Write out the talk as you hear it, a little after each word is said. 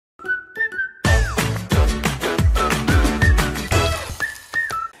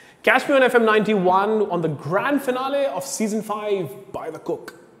Catch me on FM91 on the grand finale of Season 5 by The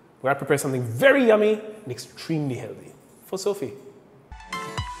Cook, where I prepare something very yummy and extremely healthy for Sophie.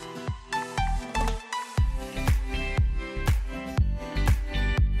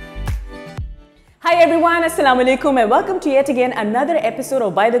 Hi everyone, Assalamu alaikum and welcome to yet again another episode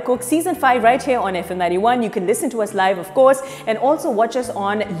of By The Cook Season 5 right here on FM91. You can listen to us live of course and also watch us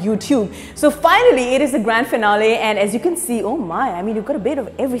on YouTube. So finally it is the grand finale and as you can see, oh my, I mean you've got a bit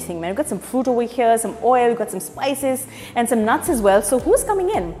of everything man. You've got some fruit over here, some oil, you've got some spices and some nuts as well. So who's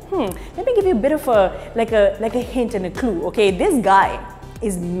coming in? Let me give you a bit of a hint and a clue. Okay, this guy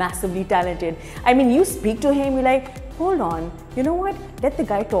is massively talented. I mean you speak to him, you're like, hold on, you know what? Let the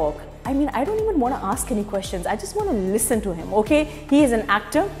guy talk. I mean, I don't even want to ask any questions. I just want to listen to him, okay? He is an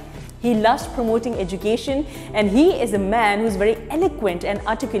actor. He loves promoting education and he is a man who's very eloquent and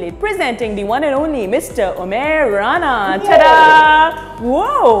articulate. Presenting the one and only Mr. Omair Rana. Ta-da!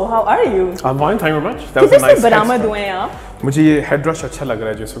 Whoa, how are you? I'm fine, thank you very much. That was a nice text. मुझे ये head rush अच्छा लग रहा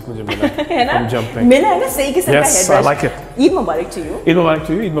है जो इस वक्त मुझे मिला है ना jumping मिला है ना सही किस्म का head rush yes I like it Eid Mubarak to you Eid Mubarak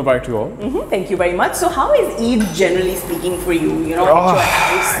to you Eid Mubarak to you all thank you very much so how is Eid generally speaking for you you know at your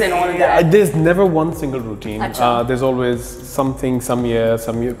house and all of that there's never one single routine there's always something some year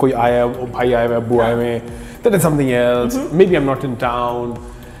कोई आया भाई आया अब्बू आए में then there's something else maybe I'm not in town.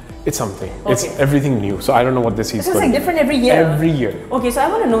 It's something. Okay. It's everything new. So I don't know what this is. So it's like different every year? Every year. Okay, so I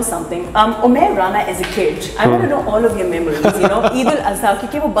want to know something. Omair Rana as a kid, I want to know all of your memories, you know, Eid al-Azha,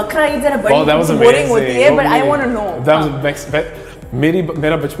 because वो बकरा ईद जरा बड़ी boring होती है, but I want to know. That was next.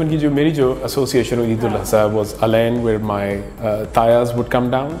 मेरा बचपन की मेरी जो association with Eid al-Azha was a lane where my tayas would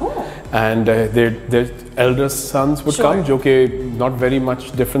come down and their elder sons would come, जो कि not very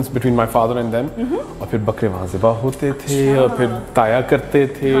much difference between my father and them. और फिर बकरे वहाँ ज़िबा होते थे और फिर ताया करते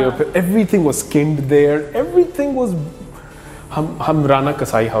थे और फिर everything was skinned there. Everything was हम राना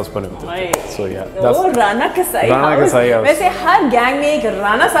कसाई हाउस बने होते थे. So yeah. वो राना कसाई हाउस. वैसे हर गैंग में एक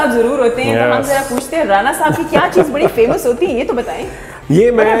राना साहब जरूर होते हैं. तो हम जरा पूछते हैं राना साहब की क्या चीज़ बड़ी फेमस होती है ये तो बताएं.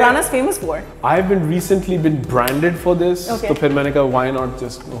 What are Rana's famous for? I've been recently branded for this. तो फिर मैंने कहा why not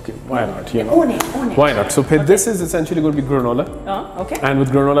just why not you know own it. Why not? So this is essentially going to be granola. Okay. And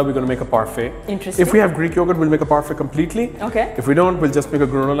with granola we're going to make a parfait. Interesting. If we have Greek yogurt we'll make a parfait completely. Okay. If we don't we'll just make a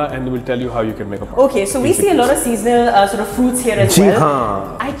granola and we'll tell you how you can make a parfait. Okay. So we see a lot of seasonal sort of fruits here as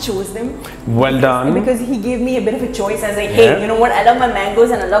well. I chose them. Well done. Because he gave me a bit of a choice. I was like, hey, you know what? I love my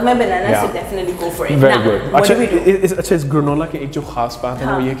mangoes and I love my bananas, so definitely go for it. Very good. What do we do? It's granola के एक जो खास बात है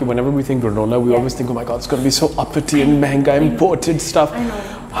ना वो ये कि whenever we think granola, we always think, oh my God, it's going to be so uppity and महंगा imported stuff.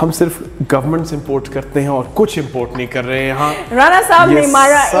 हम सिर्फ government से import करते हैं और कुछ import नहीं कर रहे हैं यहाँ. राणा साहब ने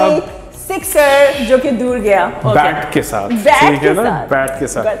मारा एक सिक्सर जो कि दूर गया. बैट के साथ. ठीक है ना? बैट के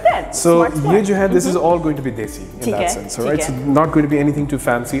साथ. So ये जो है, this is all going to be desi in that sense, right? It's not going to be anything too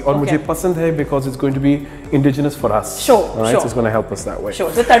fancy. और मुझे पसंद है because it's going to be indigenous for us. Sure. Right? So it's going to help us that way. Sure.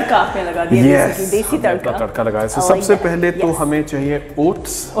 So तड़का आपने लगा दिया. Yes. देसी तड़का. तड़का लगाया. So सबसे पहले तो हमें चाहिए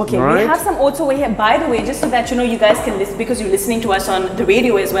oats. Okay. We have some oats over here. By the way, just so that you know, you guys can listen because you're listening to us on the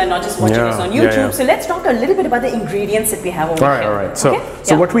radio as well, not just watching us on YouTube. So let's talk a little bit about the ingredients that we have over here. All right.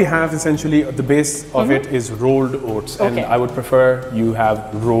 So what we have essentially the base of it is rolled oats and I would prefer you have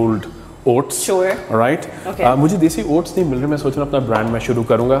rolled oats. Sure. All right. Okay. मुझे देसी oats नहीं मिल रहे मैं सोच रहा हूँ अपना brand मैं शुरू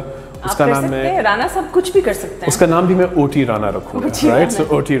करूँगा. उसका नाम मैं राना सब कुछ भी कर सकते हैं. उसका नाम भी मैं ओटी राना रखूँगा. Right. So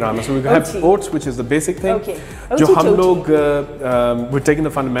OT Rana. So we have oats which is the basic thing. Okay. जो हम लोग we're taking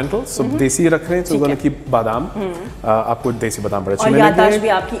the fundamentals. So देसी रख रहे हैं. So we're going to keep बादाम. आपको देसी बादाम बड़े अच्छे मिलेंगे. और यादाश्त भी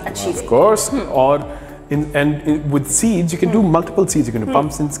आपकी अच्छी है. Of course. और with seeds you can do multiple seeds. You can do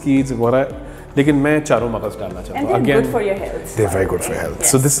pumpkin seeds वगैरह. लेकिन मैं चारों मगज डालना चाहता हूँ. Again, good for your health. They're very good for your health.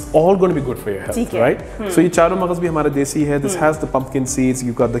 So this is all going to be good for your health, right? So ये चारों मगज भी हमारा देसी है. This has the pumpkin seeds.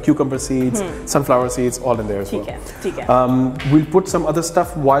 You've got the cucumber seeds, sunflower seeds, all in there as well. ठीक है. We'll put some other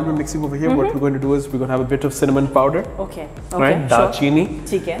stuff while we're mixing over here. What we're going to do is we're going to have a bit of cinnamon powder. Okay. Right? दालचीनी.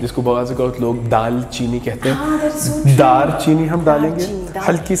 ठीक है. जिसको बहुत से लोग दालचीनी कहते हैं. दालचीनी हम डालेंगे.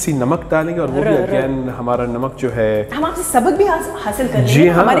 हल्की सी नमक डालेंगे और वो भी again हमारा नमक जो है. हम आपसे सबक भी हासिल करेंगे.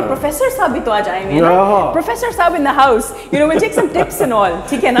 हमारे प्रोफेसर साहब भी तो आज आएंगे ना. Professor Saab in the house. You know, we'll take some tips and all.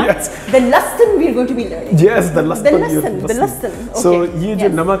 ठीक है ना? Yes. The lustan we're going to be learning. Yes, the lustan. The lustan. Okay. So ये जो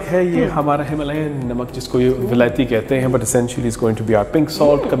नमक है ये हमारा Himalayan नमक जिसको ये विलायती कहते हैं, but essentially is going to be our pink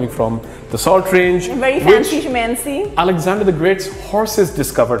salt coming from the salt range. Very fancy schmancy. Alexander the Great's horses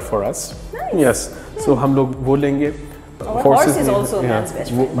discovered for us. Nice. Yes. So हम लोग वो लेंगे. Horses is also a man's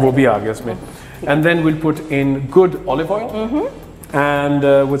best friend. वो भी आ गया उसमें. And then we'll put in good olive oil. And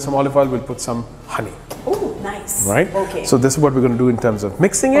with some olive oil we'll put some honey. Oh, nice. Nice. Right? Okay. So this is what we're going to do in terms of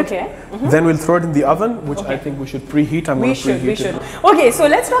mixing it. Okay. Then we'll throw it in the oven, which I think we should preheat. I'm going to preheat we should. Okay, so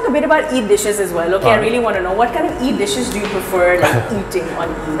let's talk a bit about Eid dishes as well. Okay, I really want to know, what kind of Eid dishes do you prefer, like eating on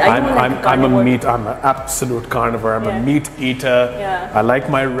Eid? I'm an absolute carnivore. I'm a meat eater. Yeah. I like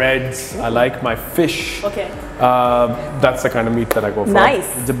my reds. I like my fish. Okay. That's the kind of meat that I go for. Nice.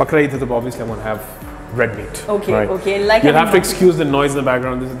 The Bakra Eid, obviously I'm going to have red meat. Okay, right? okay. Like you'll have to excuse the noise in the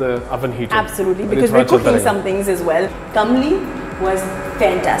background. This is the oven heater. Absolutely, because we're cooking some things as well. Kamli was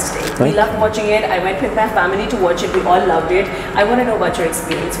fantastic. We loved watching it. I went with my family to watch it. We all loved it. I want to know about your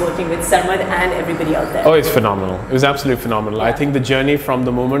experience working with Sarmad and everybody out there. Oh, it's phenomenal. It was absolutely phenomenal. Yeah. I think the journey from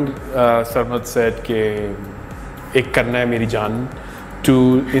the moment Sarmad said ke ek karna hai meri jaan,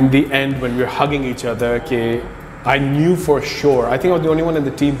 to in the end when we were hugging each other, ke I knew for sure. I think I was the only one in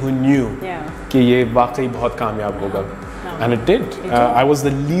the team who knew कि ये वाकई बहुत कामयाब होगा. And it did. I was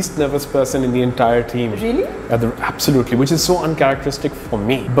the least nervous person in the entire team. Really? Absolutely, which is so uncharacteristic for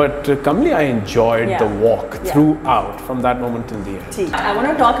me. But Kamli, I enjoyed the walk throughout, from that moment till the end. I want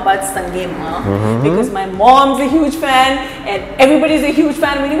to talk about Sangeema because my mom's a huge fan and everybody's a huge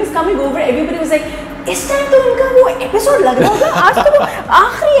fan. When he was coming over, everybody was like, इस time तो उनका वो episode लग रहा होगा, आज तो वो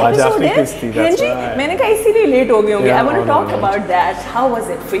आखिरी एपिसोड है. हाँ जी, मैंने कहा इसीलिए लेट हो गए होंगे. I want to talk about that. How was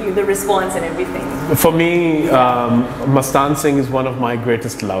it for you, the response and everything? For me, Mastan Singh is one of my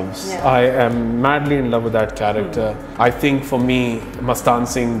greatest loves. I am madly in love with that character. I think for me, Mastan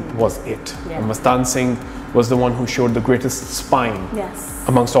Singh was it. Mastan Singh was the one who showed the greatest spine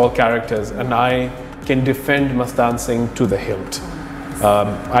amongst all characters, and I can defend Mastan Singh to the hilt.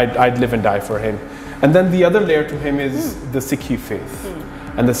 I'd live and die for him. And then the other layer to him is the Sikhi faith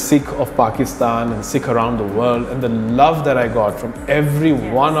and the Sikh of Pakistan and Sikh around the world, and the love that I got from every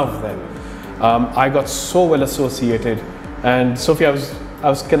one of them. I got so well associated, and Sophia, I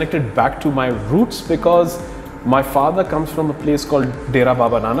was connected back to my roots because my father comes from a place called Dera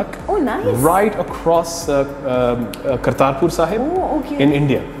Baba Nanak. Oh, nice. Right across Kartarpur Sahib in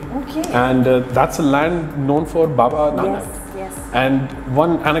India. Okay. And that's a land known for Baba Nanak. And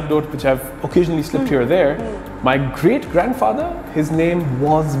one anecdote which I've occasionally slipped here or there, my great-grandfather, his name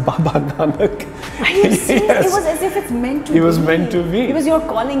was Baba Nanak. Are you serious? It was as if it's meant to be. It was meant to be. It was your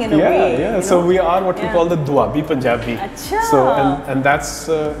calling in a way. Yeah, so we are what we call the Duabi Punjabi. Achha. So, and that's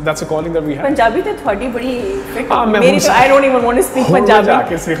a calling that we have. Punjabi तो थोड़ी बड़ी fit है. I don't even want to speak Punjabi.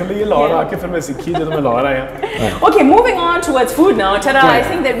 जाके सीख ली ये लाहौर आके फिर मैं सीखी जब मैं लाहौर आया. Okay, moving on towards food now. Tara, I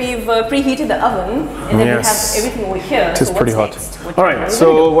think that we've preheated the oven and then we have everything over here. It is pretty hot. All right,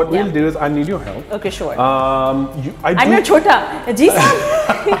 so what we'll do is I need your help. Okay, sure. I'm your chota. जी साहब,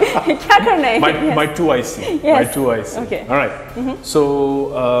 क्या करना है? My 2IC. My 2IC. Okay. All right. So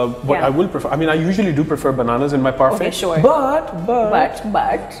what I will prefer, I mean, I usually do prefer bananas in my parfait. Okay, sure. But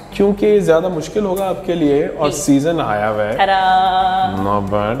क्योंकि ज़्यादा मुश्किल होगा आपके लिए और season आया हुआ है. Ta-da! Not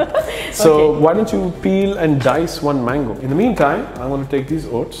bad. So why don't you peel and dice one mango? In the meantime, I'm going to take these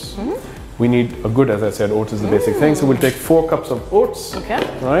oats. We need a good, as I said, oats is the basic thing. So we'll take 4 cups of oats. Okay.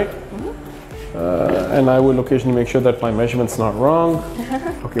 Right? And I will occasionally make sure that my measurement's not wrong.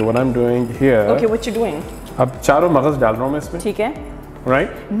 Okay, what I'm doing here. Okay, what you doing? अब चारों मगज डाल रहा हूँ मैं इसमें. ठीक है. Right?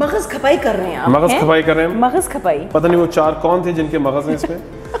 मगज खपाई कर रहे हैं आप. मगज खपाई कर रहे हैं. मगज खपाई. पता नहीं वो 4 कौन थे जिनके मगज हैं इसमें.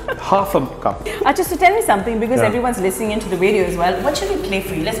 Half a cup. Just to tell me something, because everyone's listening into the radio as well. What should we play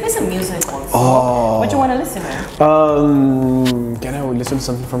for you? Let's play some music also. What do you want to listen to? Can I listen to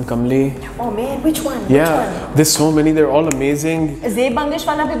something from Kamli? Oh man, which one? Yeah, which one? There's so many. They're all amazing. Zeb Banglish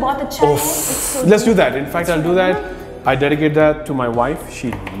wala bhi bahut acha hai. Let's do that. In fact, I'll do that. I dedicate that to my wife.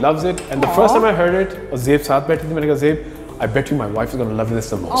 She loves it. And the first time I heard it, Zeb saath baithi thi. Maine kaha, Zeb, I bet you my wife is going to love this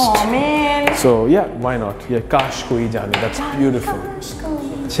the most. Oh man. So yeah, why not? Yeah, Kaash Koi Jaane. That's beautiful. Kaash Koi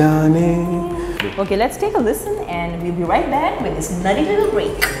Jaane. Okay, let's take a listen and we'll be right back with this nutty little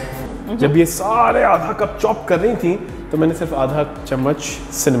break. जब ये सारे आधा cup chop कर रही थी तो मैंने सिर्फ आधा चम्मच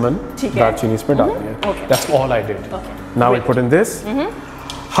cinnamon दालचीनी इसमें डाल दिया. That's all I did. Now we put in this.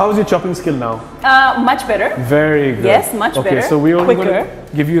 How is your chopping skill now? Much better. Very good. Yes, much better. Okay, so we're only going to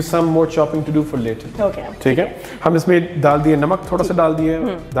give you some more chopping to do for later. Okay. ठीक है. हम इसमें डाल दिए नमक थोड़ा सा डाल दिए,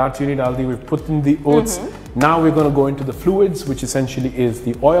 दालचीनी डाल दी. We put in the oats. Now we're going to go into the fluids, which essentially is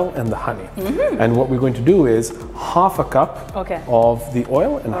the oil and the honey. And what we're going to do is half a cup of the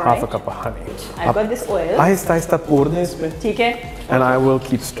oil and half a cup of honey. I've got this oil. Aahista Aahista पोर दें इसमें. ठीक है. And I will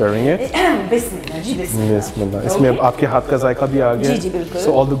keep stirring it. बिस्मिल्लाह जी बिस्मिल्लाह. बिस्मिल्लाह. इसमें अब आपके हाथ का जायका भी आ गया. जी जी बिल्कुल. So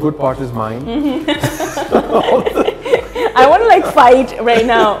all the good part is mine. I want to like fight right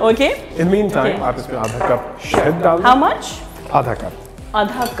now, okay? In the meantime, आप इसमें आधा कप शहद डाल दें. How much? आधा कप.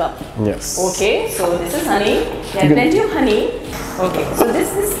 आधा cup. Yes. Okay, so this is honey. There are plenty of honey. Okay, so this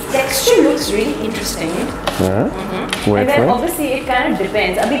texture looks really interesting. And then obviously it kind of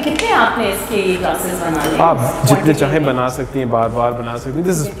depends. अभी कितने आपने इसके glasses बना लिए? आप जितने चाहे बना सकती हैं, बार-बार बना सकती हैं.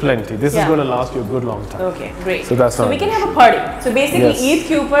 This is plenty. This is going to last you a good long time. Okay, great. So that's so we can have a party. So basically, Eid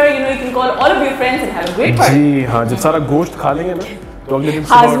के ऊपर, you know, you can call all of your friends and have a great party. जी हाँ, जब सारा गोश्त खा लेंगे ना, तो अगले दिन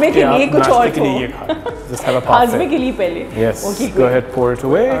हाज़मे के लिए कुछ और के लिए ये खा. Just have a party. हाज़मे के लिए पहले. Yes. Okay, go ahead, pour it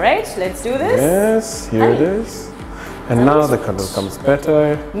away. All right, let's do this. Yes, here it is. And now the color comes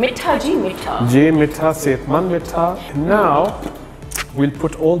better. Mitha ji, mitha. Ji mitha, sehtmand mitha. Now we'll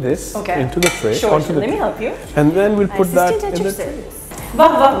put all this into the tray. Sure, onto the let me help you. And then we'll put that in the tray. Wah,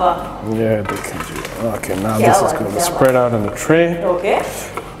 wah, wah. Yeah, dekhiye ji. Okay, now this is going to be spread out in the tray. Okay.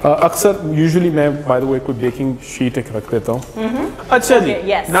 अक्सर usually मैं by the way कोई baking sheet एक रख देता हूँ. अच्छा जी.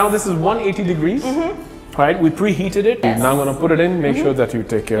 Now this is 180 degrees. Right, we preheated it. Yes. Now I'm going to put it in. Make sure that you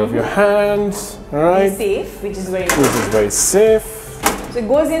take care of your hands. All right. Be safe, which is very important. Which is very safe. So it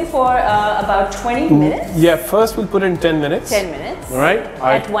goes in for about 20 minutes. Yeah, first we'll put in 10 minutes. 10 minutes. All right.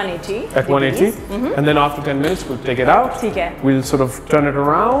 At 180. At 180. And then after 10 minutes, we'll take it out. ठीक है. We'll sort of turn it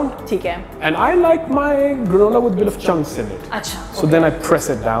around. ठीक है. And I like my granola with a bit of chunks in it. अच्छा. So then I press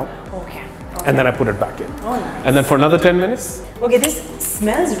it down. Okay. And then I put it back in. Oh, nice. And then for another 10 minutes. Okay, this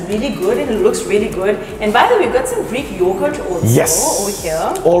smells really good and it looks really good. And by the way, we've got some Greek yogurt also over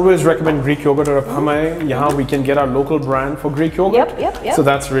here. Always recommend Greek yogurt. Or यहाँ we can get our local brand for Greek yogurt. Yep. So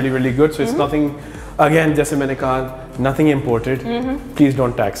that's really, really good. So it's nothing, again, जैसे मैंने कहा, nothing imported. Please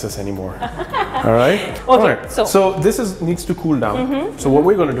don't tax us anymore. All right? Okay, all right. So this needs to cool down. So what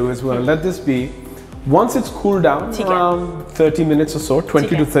we're going to do is we're going to let this be. Once it's cooled down, around 30 minutes or so,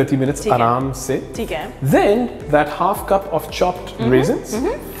 20 to 30 minutes, आराम से. Then that half cup of chopped raisins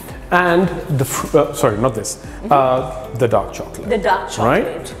and the sorry, not this, the dark chocolate. The dark chocolate.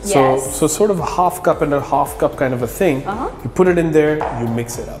 Right? Yes. So sort of a half cup and a half cup kind of a thing. You put it in there, you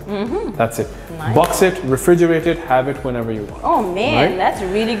mix it up. That's it. Nice. Box it, refrigerate it, have it whenever you want. Oh man, that's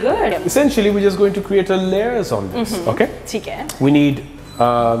really good. Essentially, we're just going to create a layers on this. Okay. We need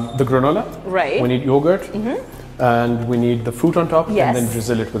the granola. Right. We need yogurt. And we need the fruit on top, and then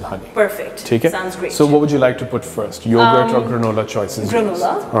drizzle it with honey. Perfect. Sounds great. So what would you like to put first? Yogurt or granola choices?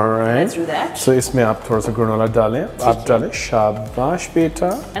 Granola. All right. Let's do that. So इसमें आप थोड़ा सा granola डालें. आप डालें शाबाश बेटा.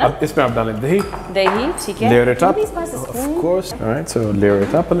 अब इसमें आप डालें दही. दही, ठीक है. Layer it up. Of course. All right. So layer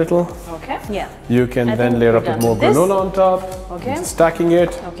it up a little. Okay. Yeah. You can then layer up with more granola on top. Okay. Stacking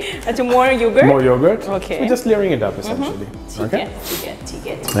it. Okay. And more yogurt. More yogurt. Okay. We're just layering it up essentially. Okay.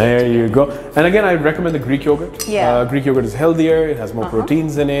 There you go. And again, I recommend the Greek yogurt. Yeah. Greek yogurt is healthier. It has more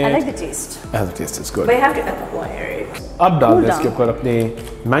proteins in it. I like the taste. And the taste is good. But I have to acquire it. अब डाल दें इसके ऊपर अपने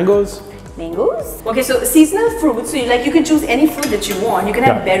mangoes. Mangoes? Okay, so seasonal fruits. So you can choose any fruit that you want. You can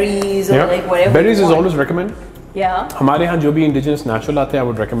have berries or like whatever. Berries you is want. always recommended. Yeah. हमारे यहाँ जो भी indigenous natural आते हैं, I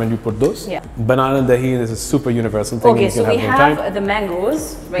would recommend you put those. Yeah. Banana dahi, this is super universal thing. Okay, so we have the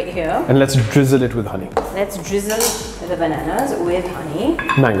mangoes right here. And let's drizzle it with honey. Let's drizzle the bananas with honey.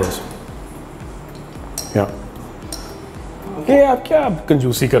 Mangoes. Yeah. ये आप क्या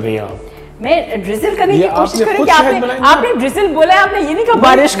कंजूसी कर रही हैं आप? मैं drizzle करने की कोशिश करूँ कि आपने drizzle बोला है, आपने ये नहीं कहा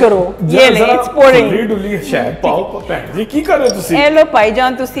बारिश करो. ये ले, it's pouring. डुली शहद पाओ पहन जी की कर रहे हो तुसी? ए लो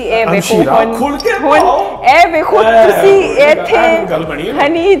भाईजान तुसी ए देखो हन खुल के पाओ. ए देखो तुसी ए थे गल बनी है.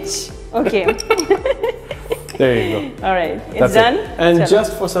 हनीच. Okay. There you go. All right, it's done. And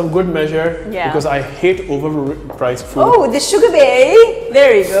just for some good measure, because I hate overpriced food. Oh, the sugar bay.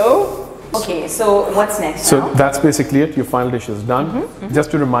 There you go. Okay, so what's next So now? that's basically it. Your final dish is done.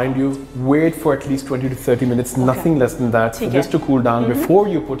 Just to remind you, wait for at least 20 to 30 minutes, nothing less than that, for this to cool down before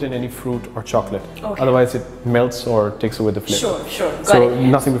you put in any fruit or chocolate. Otherwise it melts or takes away the flavor. Sure. Got it.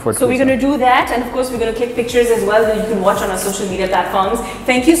 Nothing before it So we're going to do that, and of course we're going to click pictures as well that you can watch on our social media platforms.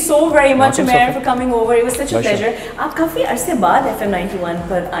 Thank you so very much, Omair, for coming over. It was such a pleasure. आप काफी अरसे बाद FM91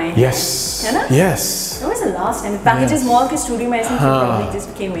 पर आए हैं. Yes. है ना? Yes. When was the last time? Packages Mall के studio में ऐसे probably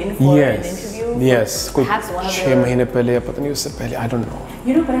just came in for an interview. Yes. Perhaps one of 6 महीने पहले या पता नहीं उससे पहले. I don't know.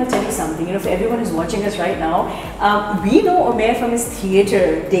 You know, but I'll tell you something. You know, for everyone who's watching us right now, we know Omair from his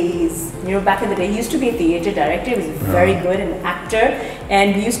theatre days. You know, back in the day, he used to be a theatre director. He was very good, an actor,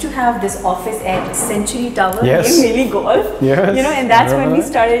 and we used to have this office at Century Tower in Millie Golf. Yes. You know, and that's when we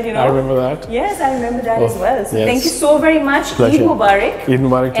started. You know, I remember that. Yes, I remember that as well. So thank you so very much. Pleasure. Eid Mubarak. Eid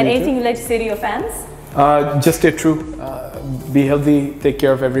Mubarak. And anything you'd like to say to your fans? Just stay true. Be healthy. Take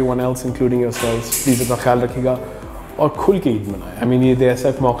care of everyone else, including yourselves. Please अपना ख्याल रखिएगा और खुल के ईद मनाएं. I mean, ये ऐसा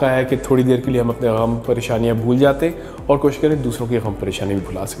एक मौका है कि थोड़ी देर के लिए हम अपने गम परेशानियां भूल जाते और कोशिश करें दूसरों की गम परेशानी भी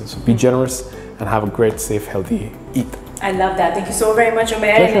भुला सकें. So be generous and have a great, safe, healthy Eid. I love that. Thank you so very much,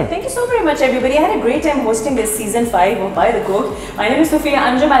 Omair. And thank you so very much, everybody. I had a great time hosting this season 5 of By the Cook. My name is Sophiya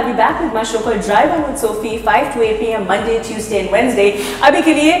Anjam. I'll be back with my show called Drive On with Sophie, 5 to 8 p.m. Monday, Tuesday, and Wednesday. Abhi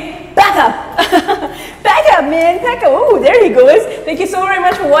ke liye, pack up! Pack up, man! Pack up! Oh, there he goes. Thank you so very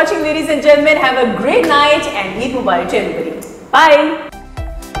much for watching, ladies and gentlemen. Have a great night and Eid Mubarak to everybody. Bye!